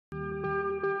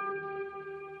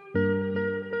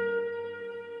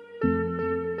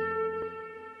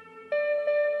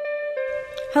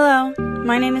Hello,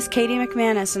 my name is Katy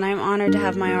McManus, and I am honored to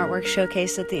have my artwork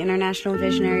showcased at the International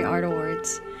Visionary Art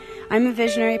Awards. I'm a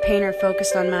visionary painter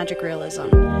focused on magic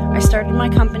realism. I started my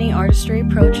company, Artistry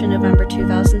Approach, in November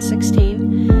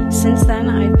 2016. Since then,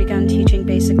 I've begun teaching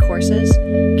basic courses,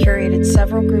 curated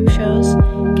several group shows,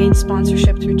 gained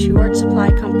sponsorship through 2 art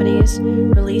supply companies,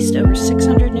 released over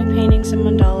 600 new paintings and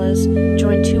mandalas,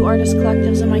 joined 2 artist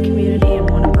collectives in my community, and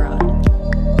 1 abroad.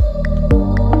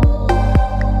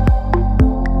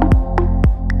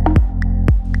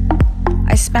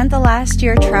 I spent the last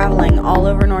year traveling all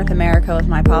over North America with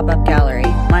my pop-up gallery.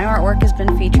 My artwork has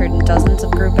been featured in dozens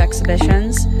of group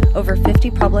exhibitions, over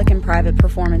 50 public and private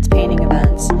performance painting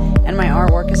events, and my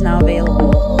artwork is now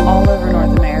available all over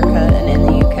North America and in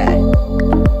the UK.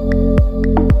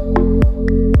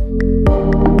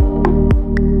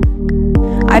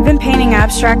 I've been painting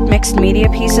abstract mixed media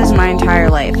pieces my entire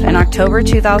life. In October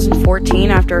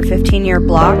 2014, after a 15-year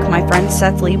block, my friend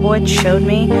Seth Leibowitz showed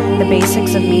me the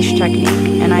basics of niche technique,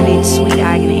 and I made Sweet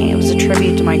Agony. It was a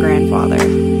tribute to my grandfather.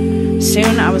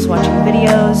 Soon, I was watching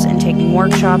videos and taking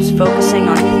workshops focusing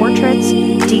on portraits,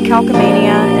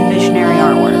 decalcomania, and visionary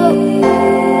artwork.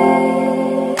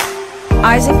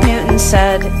 Isaac Newton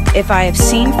said, "If I have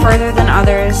seen further than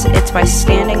others, it's by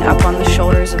standing up on the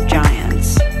shoulders of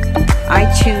giants." I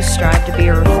too strive to be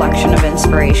a reflection of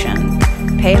inspiration.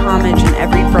 Pay homage in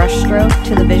every brushstroke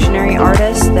to the visionary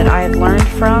artists that I have learned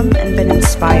from and been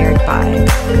inspired by.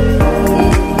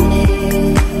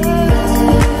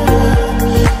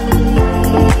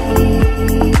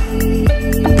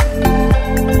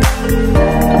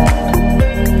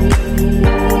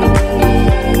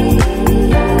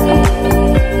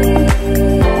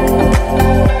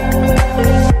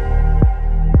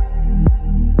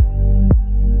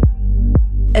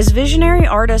 As visionary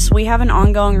artists, we have an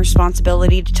ongoing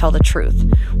responsibility to tell the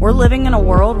truth. We're living in a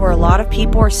world where a lot of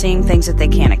people are seeing things that they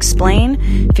can't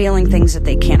explain, feeling things that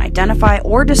they can't identify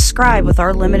or describe with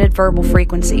our limited verbal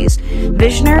frequencies.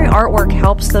 Visionary artwork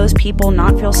helps those people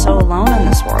not feel so alone in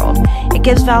this world. It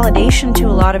gives validation to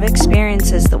a lot of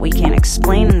experiences that we can't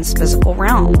explain in this physical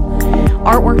realm.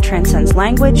 Artwork transcends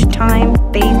language, time,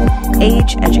 faith,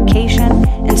 age, education,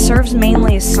 and serves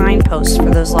mainly as signposts for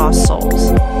those lost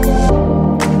souls.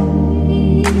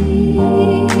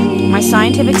 My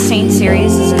Scientific Saint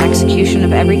series is an execution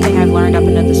of everything I've learned up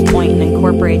until this point and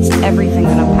incorporates everything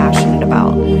that I'm passionate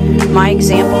about. My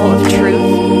example of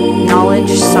truth, knowledge,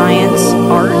 science,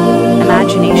 art,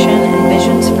 imagination, and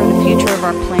visions for the future of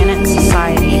our planet and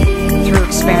society through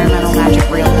experimental magic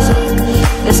realism.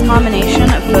 This combination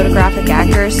of photographic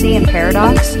accuracy and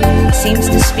paradox seems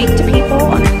to speak to people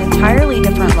on an entirely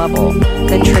different level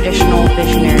than traditional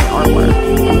visionary artwork.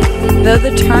 Though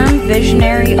the term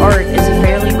visionary art is a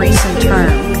fairly recent term,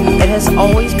 it has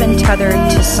always been tethered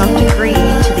to some degree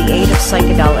to the aid of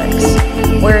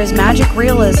psychedelics, whereas magic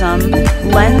realism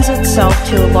lends itself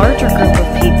to a larger group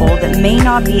of people that may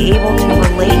not be able to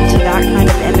relate to that kind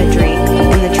of imagery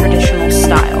in the traditional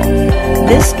style.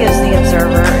 This gives the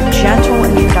observer a gentle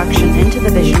introduction into the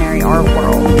visionary art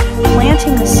world,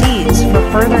 planting the seeds for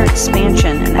further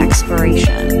expansion and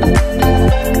exploration.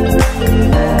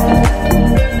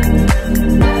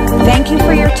 Thank you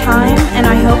for your time, and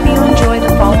I hope you enjoy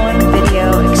the following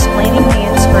video explaining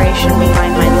the inspiration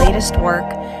behind my latest work,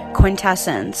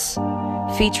 Quintessence,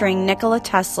 featuring Nikola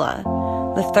Tesla,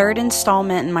 the 3rd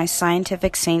installment in my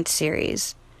Scientific Saint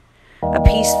series, a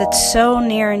piece that's so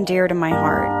near and dear to my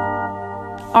heart.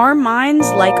 Our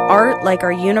minds, like art, like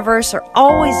our universe, are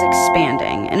always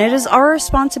expanding, and it is our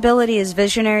responsibility as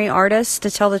visionary artists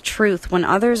to tell the truth when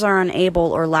others are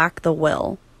unable or lack the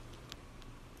will.